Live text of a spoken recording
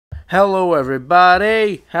Hello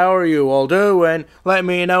everybody, how are you all doing? Let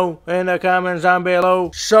me know in the comments down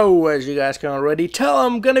below. So, as you guys can already tell,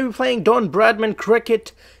 I'm going to be playing Don Bradman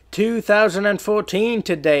Cricket 2014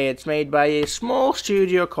 today. It's made by a small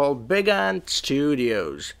studio called Big Ant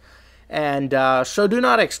Studios. And so do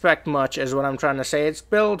not expect much is what I'm trying to say. It's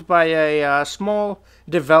built by a small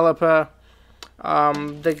developer.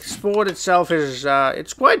 The sport itself is,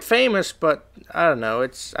 it's quite famous, but I don't know,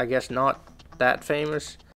 it's I guess not that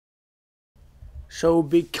famous. So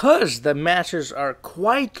because the matches are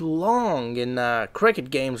quite long in cricket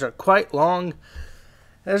games are quite long,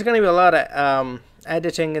 there's going to be a lot of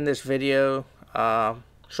editing in this video. So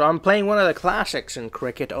I'm playing one of the classics in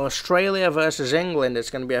cricket, Australia versus England. It's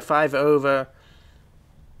going to be a 5-over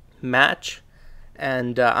match,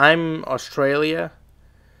 and I'm Australia.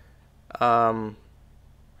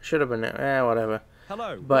 Should have been whatever.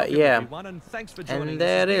 Hello, but yeah, everyone, and thanks for joining and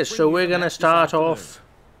there it is. So we're going to start off.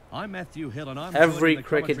 I'm Matthew Hill, and I'm every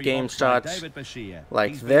cricket game starts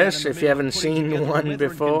like this. If you haven't seen one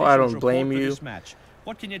before, I don't blame you.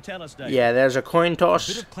 What can you tell us, David? Yeah, there's a coin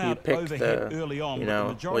toss. You pick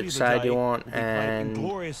which side you want, and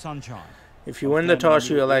if you win the toss,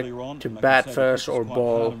 you elect to bat first or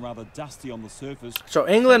ball. So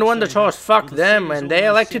England won the toss, fuck them, and they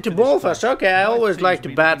elected to ball first. Okay, I always like to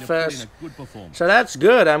bat first, so that's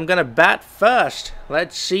good. I'm gonna bat first.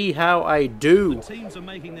 Let's see how I do.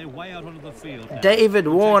 David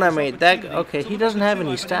Warner, mate. That okay? He doesn't have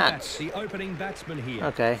any stats.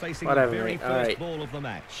 Okay, whatever, mate. All right.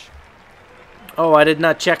 Oh, I did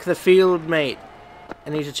not check the field, mate. I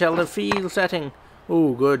need to check the field setting.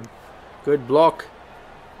 Oh, good. Good block.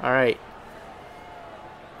 Alright.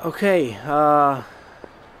 Okay,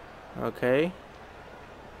 okay.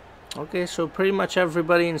 Okay, so pretty much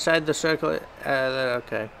everybody inside the circle,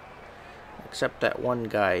 okay. Except that one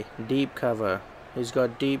guy. Deep cover. He's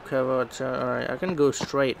got deep cover. Alright, I can go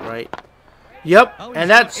straight, right? Yep, and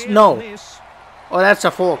that's, no. Oh, that's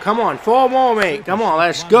a 4. Come on, 4 more, mate. Come on,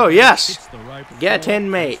 let's go. Yes! Get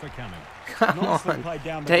in, mate. Come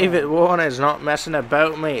on, David Warner's not messing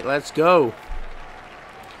about, mate. Let's go.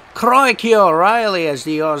 Crikey O'Reilly, as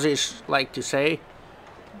the Aussies like to say.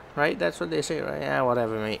 Right? That's what they say, right? Yeah,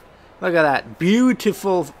 whatever, mate. Look at that.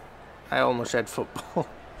 Beautiful. I almost said football.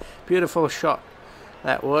 Beautiful shot.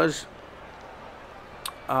 That was.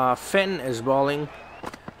 Finn is bowling.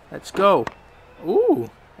 Let's go. Ooh.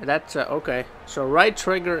 That's, okay. So right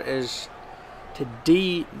trigger is to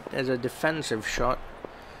D as a defensive shot.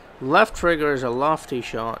 Left trigger is a lofty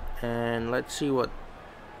shot, and let's see what.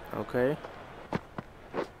 Okay.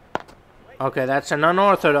 Okay, that's an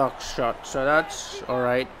unorthodox shot, so that's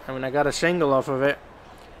alright. I mean, I got a single off of it.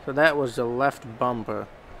 So that was the left bumper.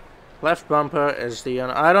 Left bumper is the.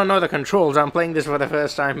 I don't know the controls. I'm playing this for the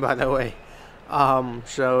first time, by the way.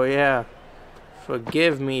 So yeah.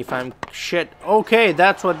 Forgive me if I'm shit. Okay,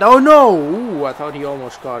 that's what. Oh no! Ooh, I thought he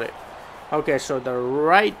almost got it. Okay, so the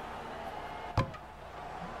right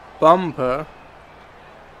bumper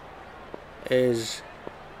is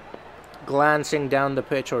glancing down the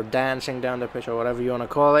pitch or dancing down the pitch or whatever you want to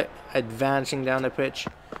call it, advancing down the pitch.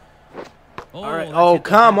 Alright. Oh,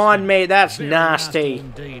 come on, mate, that's nasty.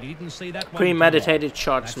 Premeditated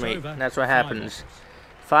shots, mate. That's what happens.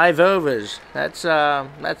 5 overs. That's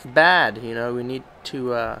bad, you know. We need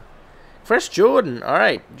to first Jordan.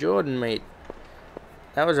 Alright, Jordan, mate.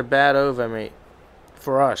 That was a bad over, mate.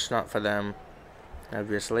 For us, not for them.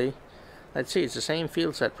 Obviously. Let's see, it's the same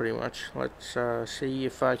field set pretty much. Let's see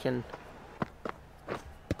if I can.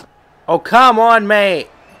 Oh, come on, mate!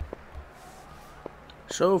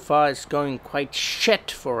 So far it's going quite shit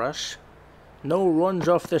for us. No runs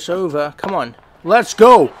off this over. Come on, let's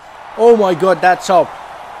go! Oh my god, that's up.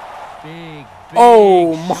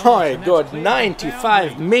 Oh my god,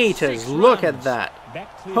 95 meters. Look at that.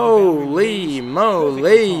 Holy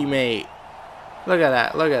moly, mate. Look at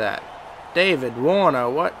that, look at that. David Warner,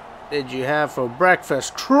 what did you have for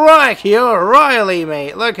breakfast? Crikey O'Reilly,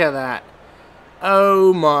 mate. Look at that.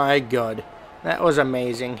 Oh my god. That was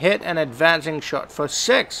amazing. Hit an advancing shot for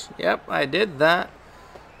 6. Yep, I did that.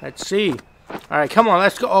 Let's see. Alright, come on,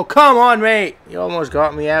 let's go. Oh, come on, mate. You almost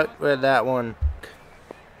got me out with that one.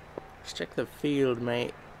 Let's check the field,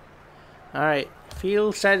 mate. Alright,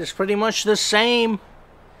 field set is pretty much the same.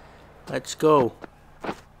 Let's go.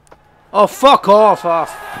 Oh, fuck off.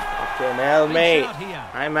 Okay, now, mate.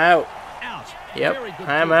 I'm out. Yep,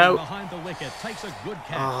 I'm out.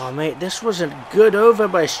 Oh, mate, this wasn't good over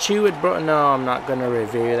by Stewart, bro. No, I'm not going to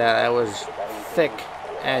review that. That was thick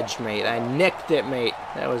edge, mate. I nicked it, mate.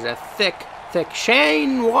 That was a thick.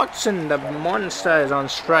 Shane Watson, the monster, is on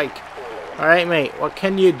strike. Alright, mate. What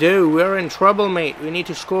can you do? We're in trouble, mate. We need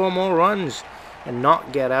to score more runs. And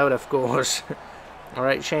not get out, of course.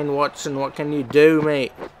 Alright, Shane Watson. What can you do,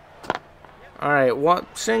 mate? Alright,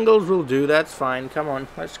 what singles will do? That's fine. Come on.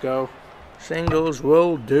 Let's go. Singles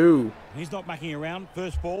will do. He's not mucking around.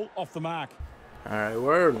 First ball off the mark. Alright,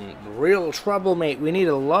 we're in real trouble, mate. We need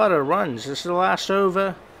a lot of runs. This is the last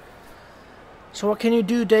over. So what can you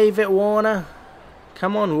do, David Warner?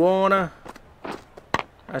 Come on, Warner.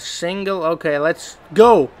 A single? Okay, let's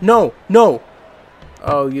go. No, no.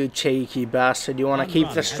 Oh, you cheeky bastard. You want to keep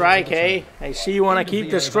the strike, eh? I see you want to keep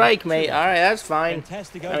the strike, mate. Alright, that's fine.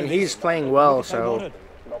 I mean, he's playing well, so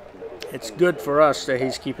it's good for us that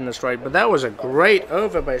he's keeping the strike. But that was a great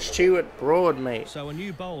over by Stuart Broad, mate.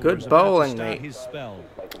 Good bowling, mate.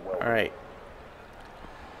 Alright.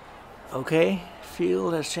 Okay,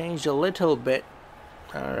 field has changed a little bit.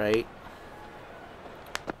 Alright.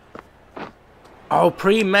 Oh,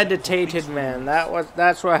 premeditated, man.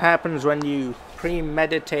 That's what happens when you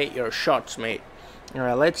premeditate your shots, mate.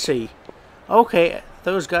 Alright, let's see. Okay,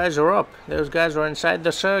 those guys are up. Those guys are inside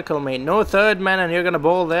the circle, mate. No third man, and you're gonna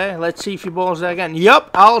bowl there. Let's see if he bowls there again. Yup,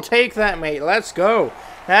 I'll take that, mate. Let's go.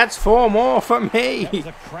 That's 4 more for me.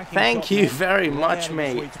 Thank you very much,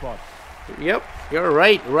 mate. Yep, you're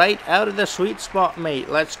right. Right out of the sweet spot, mate.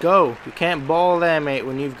 Let's go. You can't bowl there, mate,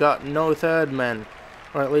 when you've got no third man.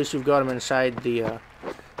 Or at least you've got him inside the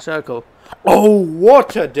circle. Oh,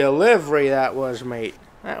 what a delivery that was, mate.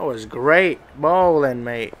 That was great bowling,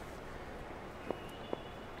 mate.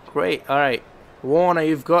 Great. Alright. Warner,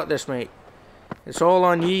 you've got this, mate. It's all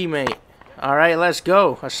on ye, mate. Alright, let's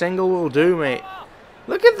go. A single will do, mate.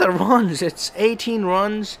 Look at the runs. It's 18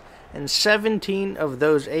 runs, and 17 of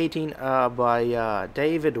those 18 are by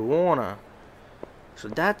David Warner. So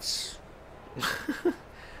that's...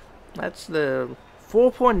 that's the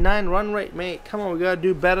 4.9 run rate, mate. Come on, we gotta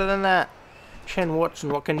do better than that. Shane Watson,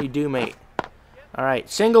 what can you do, mate? Alright,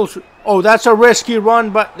 singles. Oh, that's a risky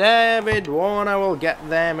run, but David Warner will get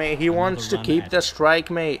there, mate. He wants to keep the strike,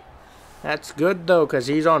 mate. That's good, though, because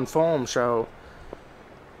he's on form, so...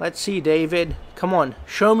 Let's see, David. Come on,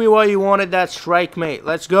 show me why you wanted that strike, mate.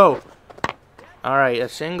 Let's go. Alright, a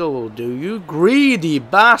single will do. You greedy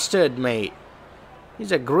bastard, mate.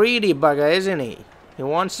 He's a greedy bugger, isn't he? He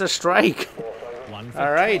wants the strike.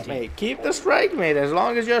 Alright, mate. Keep the strike, mate. As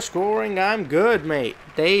long as you're scoring, I'm good, mate.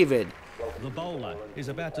 David.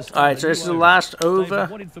 Alright, so this is the last over.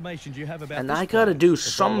 And I gotta do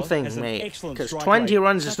something, mate. Because 20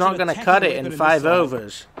 runs is not gonna cut it in 5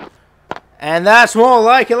 overs. And that's more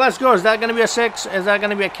like it. Let's go. Is that gonna be a 6? Is that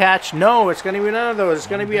gonna be a catch? No, it's gonna be none of those. It's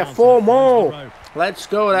gonna be a 4 more. Let's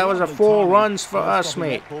go. That was a 4 runs for us,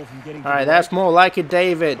 mate. Alright, that's more like it,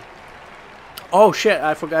 David. Oh, shit.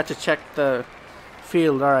 I forgot to check the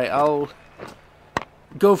field. Alright, I'll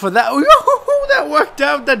go for that. Oh, that worked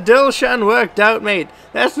out. The Dilshan worked out, mate.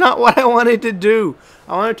 That's not what I wanted to do.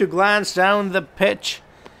 I wanted to glance down the pitch,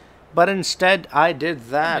 but instead I did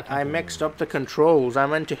that. I mixed up the controls. I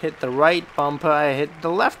meant to hit the right bumper. I hit the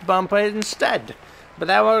left bumper instead. But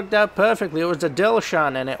that worked out perfectly. It was the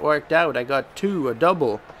Dilshan, and it worked out. I got 2, a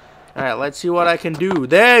double. Alright, let's see what I can do.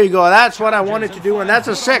 There you go. That's what I wanted to do, and that's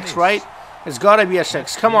a 6, right? It's got to be a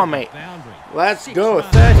 6. Come on, mate. Let's go.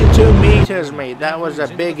 32 meters, mate. That was a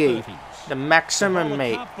biggie. The maximum,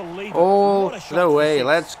 mate. All the way.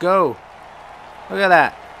 Let's go. Look at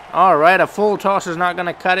that. Alright, a full toss is not going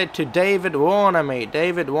to cut it to David Warner, mate.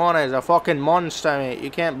 David Warner is a fucking monster, mate. You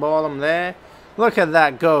can't ball him there. Look at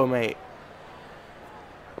that go, mate.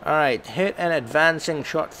 Alright, hit an advancing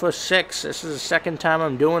shot for 6. This is the second time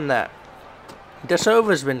I'm doing that. This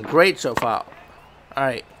over's been great so far.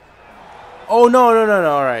 Alright. Oh, no.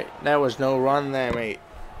 Alright, there was no run there, mate.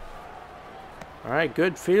 Alright,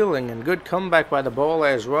 good fielding and good comeback by the bowler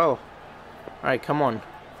as well. Alright, come on.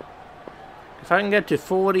 If I can get to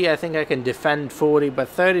 40, I think I can defend 40. But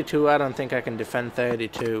 32, I don't think I can defend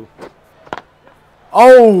 32.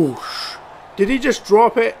 Oh! Did he just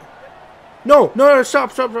drop it? No,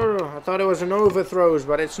 stop. I thought it was an overthrows,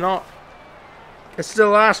 but it's not. It's the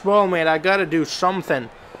last ball, mate. I gotta do something.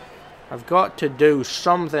 I've got to do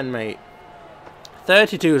something, mate.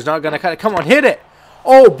 32 is not going to cut it. Come on, hit it.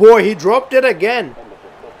 Oh, boy, he dropped it again.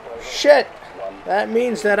 Shit. That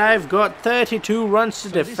means that I've got 32 runs to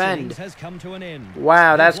defend.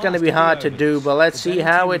 Wow, that's going to be hard to do, but let's see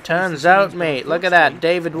how it turns out, mate. Look at that.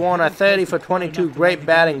 David Warner, 30 for 22. Great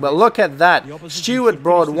batting, but look at that. Stuart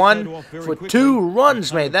Broad, 1 for 2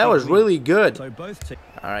 runs, mate. That was really good. All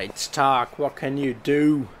right, Stark, what can you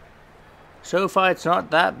do? So far, it's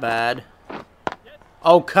not that bad.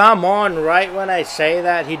 Oh, come on, right when I say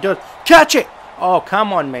that, he does. Catch it! Oh,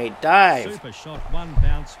 come on, mate. Dive. Super shot, one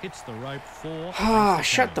bounce, hits the rope, 4. Ah,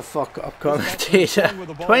 shut the fuck up, commentator.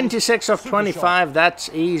 26 of 25. That's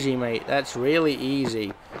easy, mate. That's really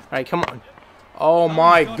easy. Alright, come on. Oh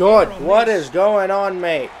my god. What is going on,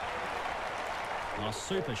 mate?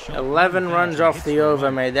 11 runs off the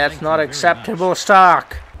over, mate. That's not acceptable,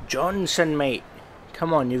 Stark. Johnson, mate.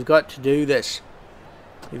 Come on, you've got to do this.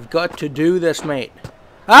 You've got to do this, mate.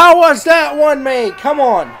 How was that one, mate? Come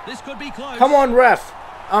on. This could be close. Come on, ref.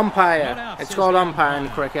 Umpire. It's called umpire in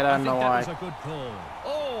cricket. I don't know why.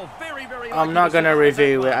 Oh, very, very I'm not going to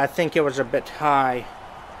review it. I think it was a bit high.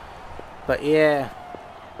 But yeah.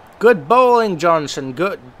 Good bowling, Johnson.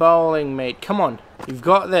 Good bowling, mate. Come on. You've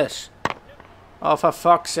got this. Oh, for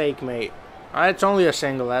fuck's sake, mate. It's only a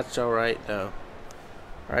single. That's alright, though.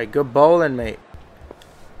 Alright, good bowling, mate.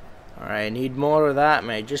 Alright, need more of that,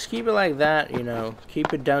 mate. Just keep it like that, you know.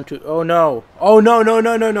 Keep it down to... Oh, no. Oh, no, no,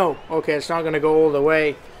 no, no, no. Okay, it's not going to go all the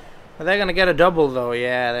way. Are they going to get a double, though?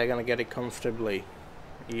 Yeah, they're going to get it comfortably.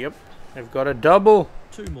 Yep. They've got a double.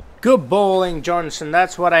 2 more. Good bowling, Johnson.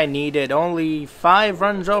 That's what I needed. Only 5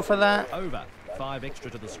 runs off of that. Over. 5 extra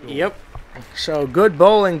to the score. Yep. So, good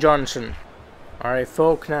bowling, Johnson. Alright,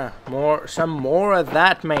 Faulkner. Some more of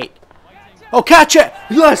that, mate. Oh, catch it!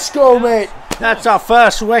 Let's go, mate! That's our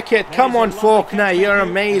first wicket. Come on, Faulkner. You're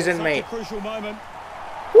amazing, mate.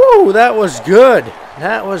 Woo, that was good.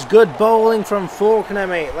 That was good bowling from Faulkner,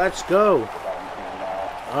 mate. Let's go.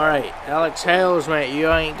 Alright, Alex Hales, mate.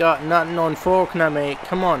 You ain't got nothing on Faulkner, mate.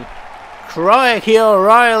 Come on. Crikey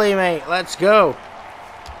O'Reilly, mate. Let's go.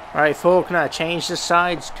 Alright, Faulkner. Change the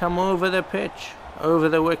sides. Come over the pitch. Over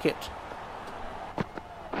the wicket.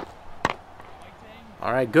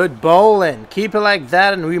 Alright, good bowling. Keep it like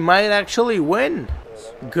that and we might actually win.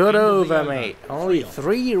 Good over, mate. Only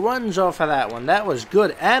 3 runs off of that one. That was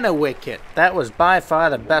good. And a wicket. That was by far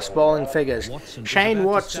the best bowling figures. Shane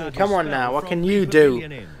Watson, come on now. What can you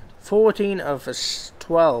do? 14 of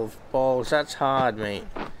 12 balls. That's hard, mate.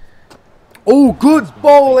 Oh, good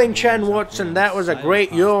bowling, Shane Watson. That was a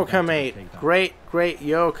great Yorker, mate. Great, great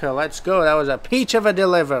Yorker. Let's go. That was a peach of a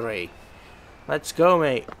delivery. Let's go,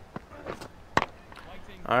 mate.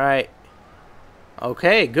 Alright.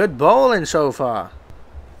 Okay, good bowling so far.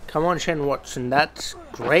 Come on, Shane Watson. That's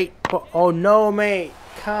great. Oh, no, mate.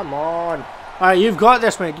 Come on. Alright, you've got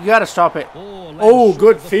this, mate. You got to stop it. Oh,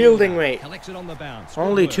 good fielding, mate.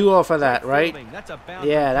 Only 2 off of that, right?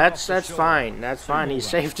 Yeah, that's fine. That's fine. He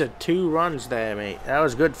saved 2 runs there, mate. That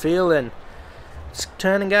was good fielding. It's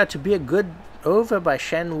turning out to be a good over by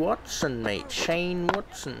Shane Watson, mate. Shane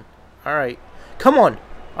Watson. Alright. Come on.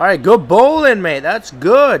 Alright, good bowling, mate. That's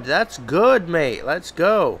good. That's good, mate. Let's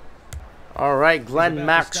go. Alright, Glenn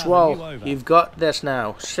Maxwell. You've got this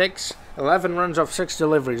now. 11 runs off 6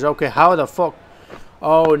 deliveries. Okay, how the fuck?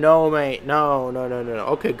 Oh, no, mate. No, no, no, no.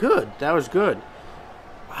 Okay, good. That was good.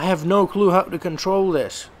 I have no clue how to control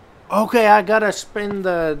this. Okay, I gotta spin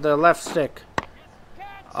the left stick.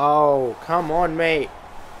 Oh, come on, mate.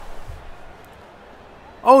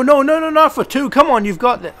 Oh, no, no, no, not for 2. Come on, you've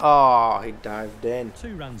got the... Oh, he dived in.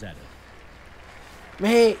 2 runs at it.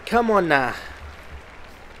 Mate, come on now.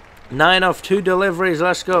 9 of 2 deliveries.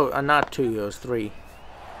 Let's go. Not 2, it was 3.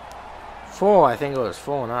 4, I think it was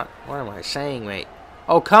 4, not... What am I saying, mate?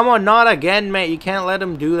 Oh, come on, not again, mate. You can't let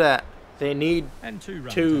them do that. They need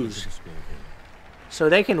 2s. So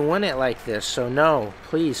they can win it like this. So, no.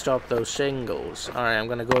 Please stop those singles. Alright, I'm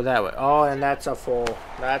going to go that way. Oh, and that's a 4.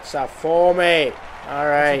 That's a 4, mate.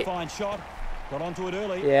 Alright. Fine shot. Got onto it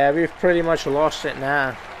early. Yeah, we've pretty much lost it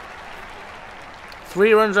now.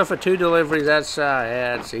 3 runs off of 2 deliveries. That's,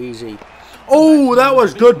 yeah, that's easy. Oh, that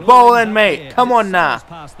was good bowling, mate. Come on now.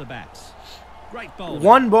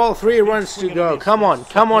 1 ball, 3 runs to go. Come on.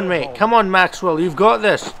 Come on, mate. Come on, Maxwell. You've got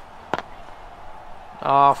this.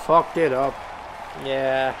 Oh, fucked it up.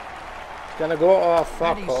 Yeah. It's gonna go off.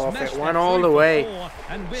 Fuck off. It went all the way.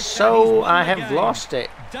 So, I have lost it.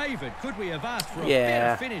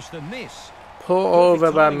 Yeah. Pull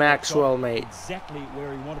over by Maxwell, mate. Exactly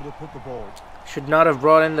where he wanted to put the ball. Should not have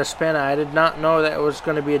brought in the spinner. I did not know that it was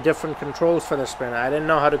going to be a different controls for the spinner. I didn't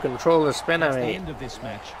know how to control the spinner, mate.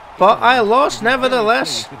 But I lost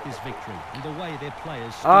nevertheless.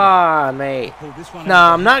 Ah, mate.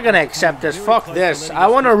 Nah, I'm not going to accept this. Fuck this. I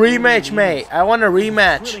want a rematch, mate. I want a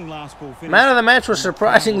rematch. Man of the match was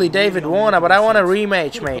surprisingly David Warner, but I want a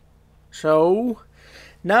rematch, mate. So...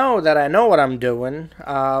 now that I know what I'm doing,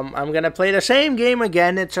 I'm going to play the same game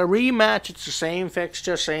again. It's a rematch. It's the same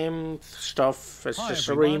fixture, same stuff. It's just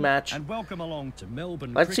a rematch. And welcome along to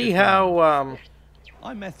Melbourne. Let's see how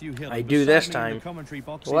I'm Matthew Hill. I do this time.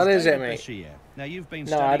 What is it, mate? Now, you've been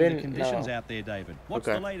studying the conditions out there, David. What's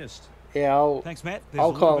the latest? Yeah, Thanks, Matt. There's I'll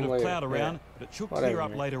a call little him bit of later. cloud around, Yeah. but it should Whatever, clear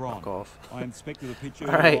up mate. later on. Fuck off. I inspected the pitch All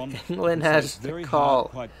earlier right, on. England It says has very the hard, call.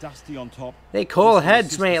 quite dusty on top. They call This is heads,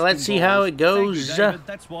 assist mate. the Let's spin see how bowlers. it goes.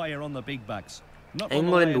 That's why you're on the big bucks. Not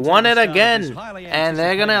England relying won it until the start of this again, highly and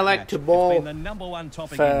they're going to anticipated elect match. to It's ball been the number one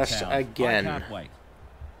topic first in town. again. I can't wait.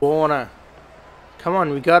 Warner. Come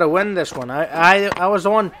on, we got to win this one. I was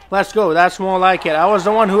the one. Let's go. That's more like it. I was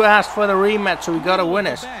the one who asked for the rematch, so we got to win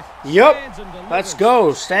it. Yup. Let's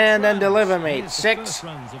go. Stand and deliver, mate. 6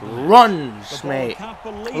 runs, mate.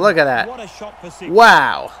 Look at that. What a shot for 6.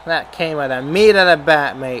 Wow. That came at the meat of the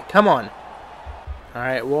bat, mate. Come on. All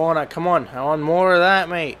right, Warner. Come on. I want more of that,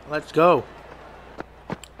 mate. Let's go.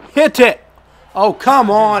 Hit it. Oh,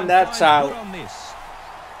 come on. That's out.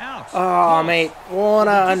 Oh, mate.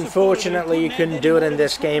 Warner, unfortunately, you couldn't do it in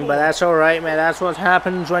this game, but that's alright, mate. That's what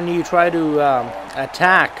happens when you try to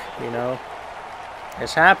attack, you know.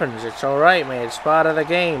 This happens. It's alright, mate. It's part of the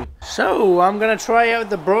game. So, I'm going to try out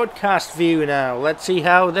the broadcast view now. Let's see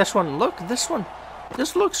how this one... Look, this one.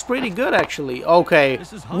 This looks pretty good, actually. Okay.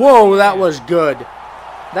 Whoa, that was good.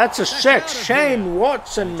 That's a 6. Shane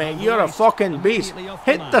Watson, mate. You're a fucking beast.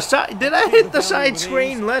 Hit the side... Did I hit the side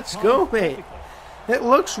screen? Let's go, mate. It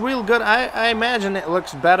looks real good. I imagine it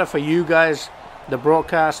looks better for you guys. The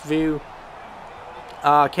broadcast view,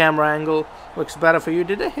 camera angle looks better for you.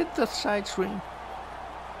 Did it hit the side screen?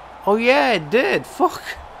 Oh yeah, it did. Fuck.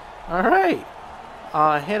 All right.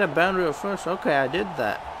 I hit a boundary at first. Okay, I did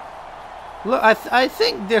that. Look, I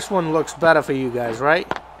think this one looks better for you guys, right?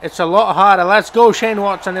 It's a lot harder. Let's go, Shane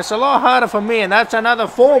Watson. It's a lot harder for me, and that's another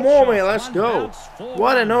 4 more, mate. Let's go.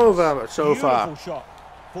 What an over so far. Beautiful shot.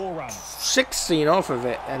 4 runs. 16 off of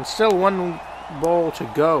it, and still 1 ball to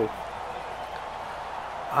go.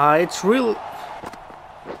 It's real.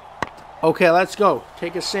 Okay, let's go.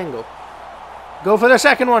 Take a single. Go for the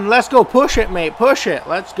second one. Let's go. Push it, mate. Push it.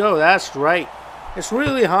 Let's go. That's right. It's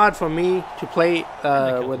really hard for me to play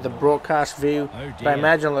with the broadcast view, but I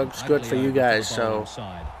imagine it looks good for you guys. So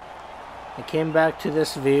I came back to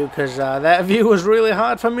this view because that view was really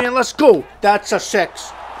hard for me. And let's go. That's a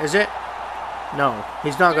 6. Is it? No,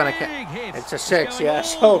 he's not going to catch. It's a 6,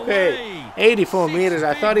 yes. Okay. 84 meters.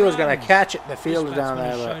 I thought he was going to catch it. The field down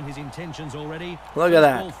there. But look at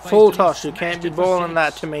that. Full toss. You can't be bowling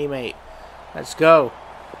that to me, mate. Let's go.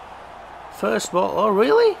 First ball. Oh,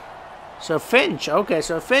 really? So Finch. Okay,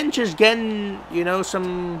 so Finch is getting, you know,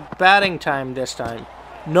 some batting time this time.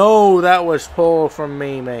 No, that was poor from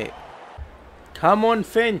me, mate. Come on,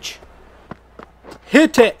 Finch.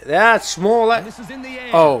 Hit it. That's more like...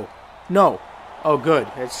 Oh, no. Oh, good.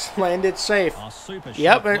 It's landed safe.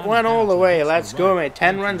 Yep, it went all the way. Let's go, mate.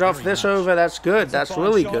 10 runs off this over. That's good. That's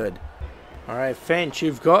really good. All right, Finch,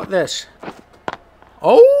 you've got this.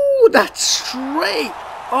 Oh, that's straight.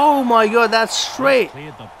 Oh, my God, that's straight.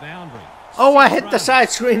 Oh, I hit the side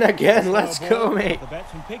screen again. Let's go, mate.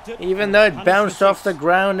 Even though it bounced off the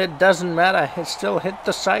ground, it doesn't matter. It still hit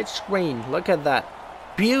the side screen. Look at that.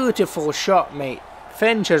 Beautiful shot, mate.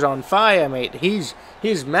 Finch is on fire, mate. He's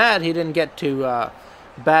mad he didn't get to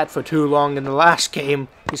bat for too long in the last game.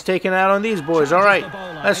 He's taking out on these boys. All right,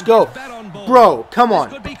 let's go. Bro, come on.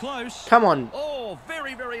 Come on.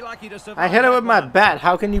 I hit it with my bat.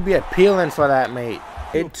 How can you be appealing for that, mate?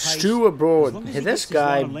 It's Stu abroad. This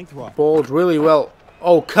guy bowled really well.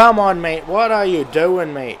 Oh, come on, mate. What are you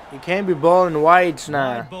doing, mate? You can't be bowling wides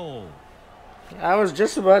now. I was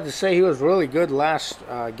just about to say he was really good last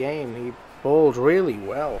game. He bowled really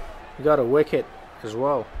well. He got a wicket as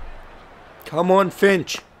well. Come on,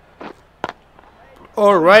 Finch.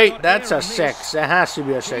 Alright, that's a 6. That has to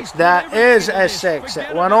be a 6. That is a 6.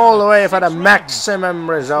 It went all the way for the maximum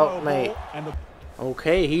result, mate.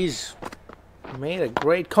 Okay, he's made a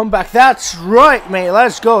great comeback. That's right, mate.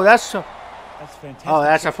 Let's go. That's fantastic. Oh,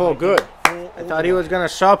 that's a 4. Good. I thought he was going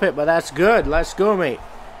to stop it, but that's good. Let's go, mate.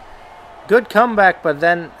 Good comeback, but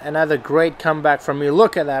then another great comeback from me.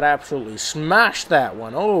 Look at that. Absolutely smashed that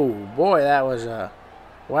one. Oh, boy, that was a...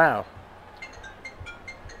 Wow.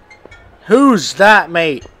 Who's that,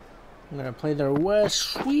 mate? I'm going to play the reverse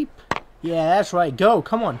sweep. Yeah, that's right. Go.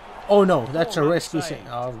 Come on. Oh, no. That's a risky thing.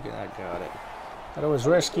 Oh, I got it. Thought it was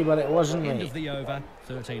risky, but it wasn't, mate. End of the over.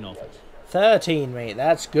 13 off it. 13, mate.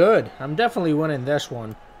 That's good. I'm definitely winning this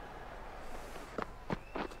one.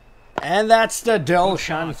 And that's the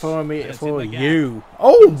Delshan for me, for you.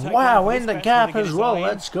 Oh, wow, in the gap as well.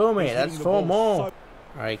 Let's go, mate. That's 4 more. All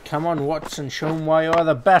right, come on, Watson. Show them why you're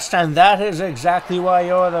the best. And that is exactly why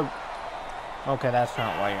you're the... Okay, that's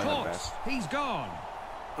not why you're the best. He's gone.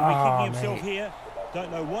 Oh, himself here.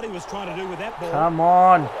 Don't know what he was trying to do with that ball. Come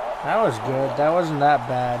on. That was good. That wasn't that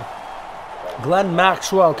bad. Glenn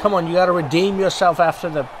Maxwell, come on. You got to redeem yourself after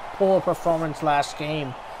the poor performance last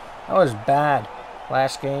game. That was bad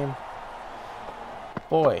last game.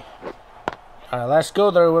 Boy. Alright, let's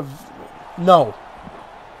go there with... No.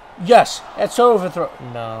 Yes, it's overthrow.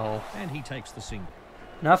 No. And he takes the single.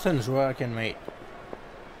 Nothing's working, mate.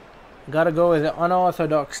 Gotta go with the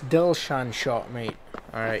unorthodox Dilshan shot, mate.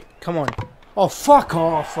 Alright, come on. Oh, fuck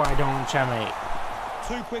off, why don't you, mate?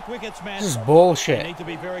 2 quick wickets, man. This is bullshit. Need to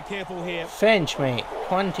be very careful here. Finch, mate.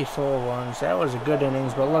 24 runs. That was a good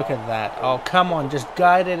innings, but look at that. Oh, come on. Just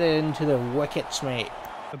guided it into the wickets, mate.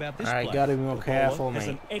 Alright, gotta be more careful, mate.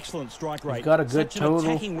 An excellent strike rate. You've got a good Such an total.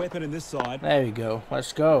 attacking weapon in this side. There we go.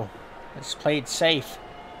 Let's go. Let's play it safe.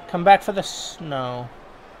 Come back for this. No.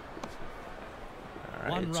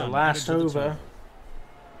 Alright, it's the last over.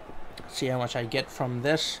 See how much I get from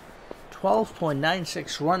this.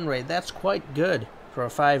 12.96 run rate. That's quite good for a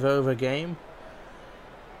 5-over game.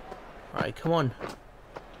 Alright, come on.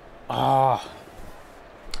 Ah.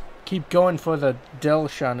 Keep going for the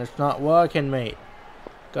Dilshan. It's not working, mate.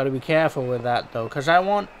 Gotta be careful with that, though. Because I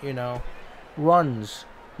want, you know, runs,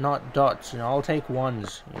 not dots. You know, I'll take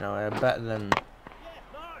ones. You know, better than...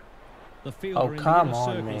 Oh, come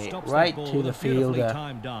on, mate. Right to the fielder.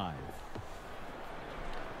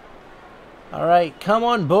 Alright, come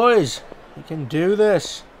on, boys. You can do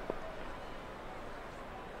this.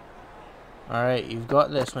 Alright, you've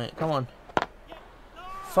got this, mate. Come on.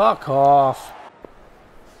 Fuck off.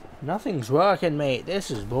 Nothing's working, mate.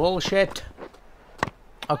 This is bullshit.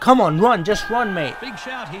 Oh, come on, run. Just run, mate. Big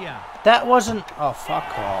shout here. That wasn't... Oh,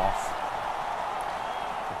 fuck off.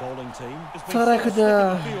 The bowling team Thought I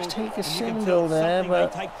could take a single there,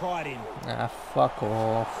 but... Ah, fuck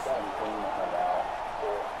off.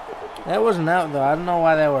 That wasn't out, though. I don't know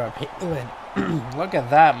why they were appealing. Look at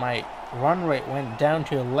that, mate. Run rate went down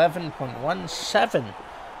to 11.17.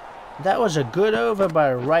 That was a good over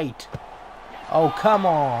by Wright. Oh, come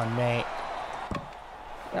on, mate.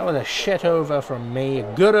 That was a shit over from me.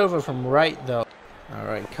 A good over from Wright, though.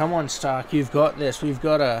 Alright, come on, Stark. You've got this. We've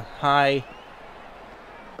got a high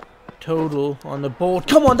total on the board.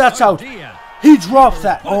 Come on, that's out. He dropped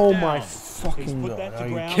that. Oh, my fucking God. Are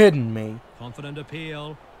you kidding me? Confident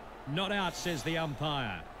appeal. Not out, says the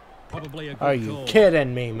umpire. Probably a good Are you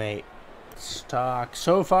kidding me, mate? Stark.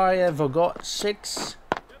 So far, I've got 6.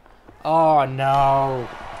 Oh, no.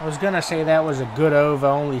 I was going to say that was a good over,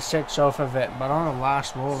 only 6 off of it. But on the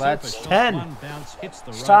last ball, that's 10.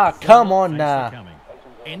 Stark, come on now.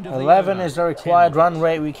 11 is the required run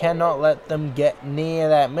rate. We cannot let them get near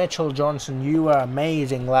that. Mitchell Johnson, you were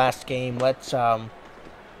amazing last game. Let's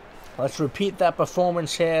repeat that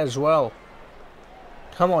performance here as well.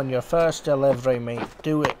 Come on, your first delivery, mate.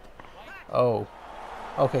 Do it. Oh.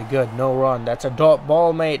 Okay, good. No run. That's a dot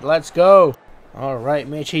ball, mate. Let's go. Alright,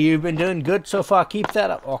 Mitchie, you've been doing good so far. Keep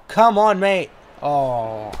that up. Oh, come on, mate.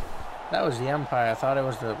 Oh. That was the umpire. I thought it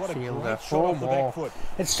was the fielder. 4 more.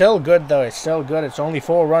 It's still good, though. It's still good. It's only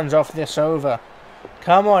 4 runs off this over.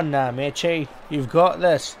 Come on now, Mitchie. You've got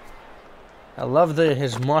this. I love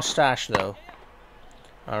his mustache, though.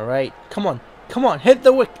 Alright. Come on. Come on. Hit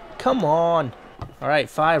the wicket. Come on. Alright,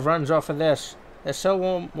 5 runs off of this. There's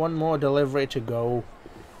still one more delivery to go.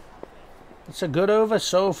 It's a good over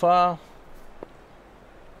so far.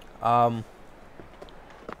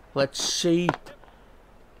 Let's see.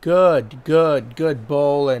 Good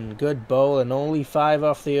bowling. Good bowling. Only 5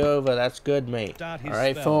 off the over. That's good, mate.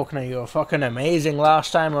 Alright, Faulkner, you were fucking amazing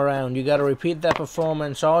last time around. You gotta repeat that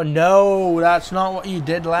performance. Oh, no. That's not what you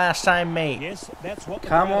did last time, mate. Yes, that's what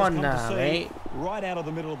come on now, mate. Right out of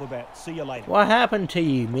the middle of the bat. See you later. What happened to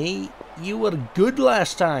you, mate? You were good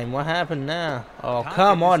last time. What happened now? Oh,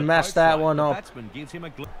 come on. Mess that one up.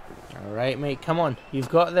 Alright, mate. Come on. You've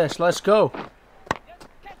got this. Let's go.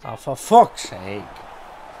 Oh, for fuck's sake.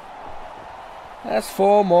 That's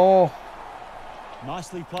 4 more.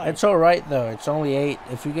 Nicely played. It's alright, though. It's only 8.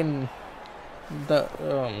 If you can...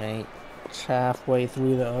 Oh, mate. It's halfway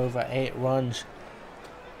through the over. 8 runs.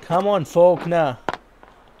 Come on, Faulkner.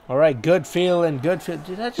 Alright, good fielding. Good field.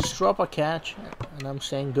 Did I just drop a catch? And I'm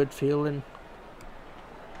saying good fielding.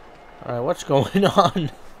 Alright, what's going on?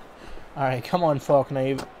 Alright, come on,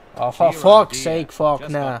 Faulkner. Oh, for fuck's sake,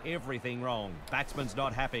 Faulkner. Everything wrong. Batsman's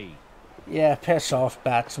not happy. Yeah, piss off,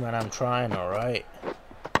 batsman. I'm trying, alright.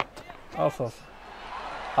 Oh,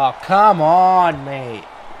 come on, mate.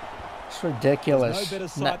 It's ridiculous.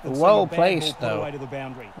 Well placed, though.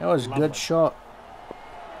 That was a good shot.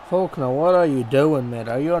 Faulkner, what are you doing, mate?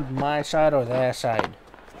 Are you on my side or their side?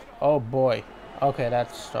 Oh, boy. Okay,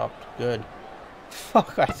 that stopped. Good.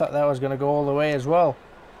 Fuck, I thought that was going to go all the way as well.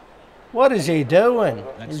 What is he doing?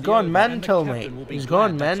 He's gone mental, mate. He's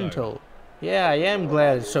gone mental. Yeah, I am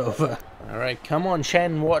glad it's over. Alright, come on,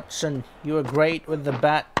 Shane Watson. You were great with the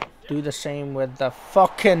bat. Do the same with the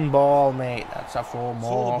fucking ball, mate. That's a 4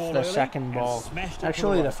 more off the second ball.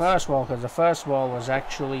 Actually, the first ball, because the first ball was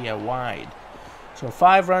actually a wide. So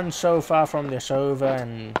 5 runs so far from this over,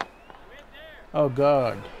 and... oh,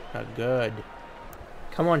 good. Oh, good.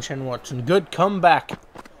 Come on, Shane Watson. Good comeback.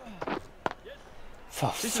 For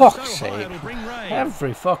fuck's sake.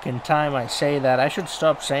 Every fucking time I say that, I should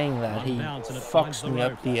stop saying that. He fucks me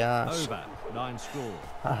up the ass.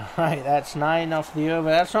 Alright, that's 9 off the over.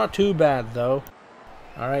 That's not too bad, though.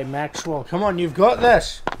 Alright, Maxwell. Come on, you've got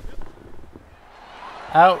this.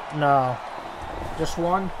 Out? No. Just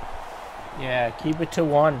 1? Yeah, keep it to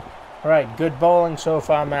 1. Alright, good bowling so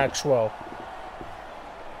far, Maxwell.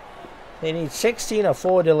 They need 16 or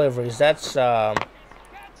 4 deliveries. That's, oh,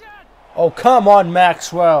 come on,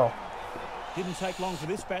 Maxwell. Didn't take long for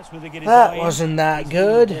this batsman to get his that wasn't that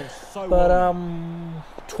good. But,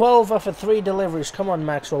 12 off of 3 deliveries. Come on,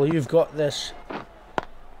 Maxwell. You've got this.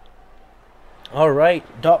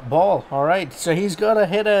 Alright, dot ball. Alright, so he's got to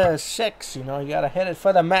hit a 6. You know, you got to hit it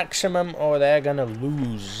for the maximum or they're going to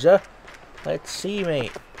lose. Let's see,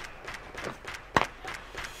 mate.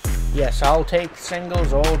 Yes, I'll take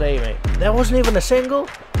singles all day, mate. There wasn't even a single?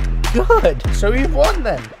 Good. So we've won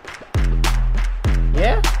then.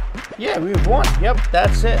 Yeah? Yeah, we've won. Yep,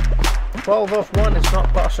 that's it. 12 off 1, it's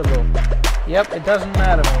not possible. Yep, it doesn't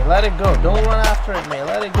matter, mate. Let it go. Don't run after it, mate.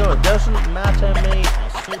 Let it go. It doesn't matter, mate.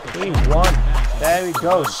 We won. There we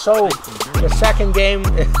go. So, the second game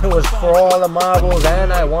was for all the marbles,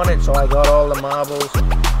 and I won it, so I got all the marbles.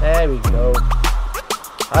 There we go.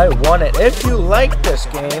 I won it. If you like this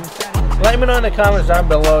game, let me know in the comments down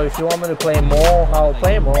below. If you want me to play more, I'll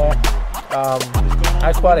play more.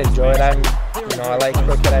 I quite enjoy it. I like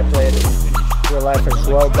cricket. I play it in real life as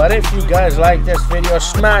well. But if you guys like this video,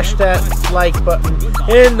 smash that like button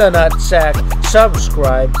in the nutsack,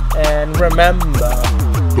 subscribe, and remember,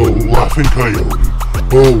 the Laughing Coyote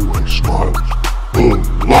always smiles the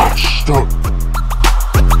last stop.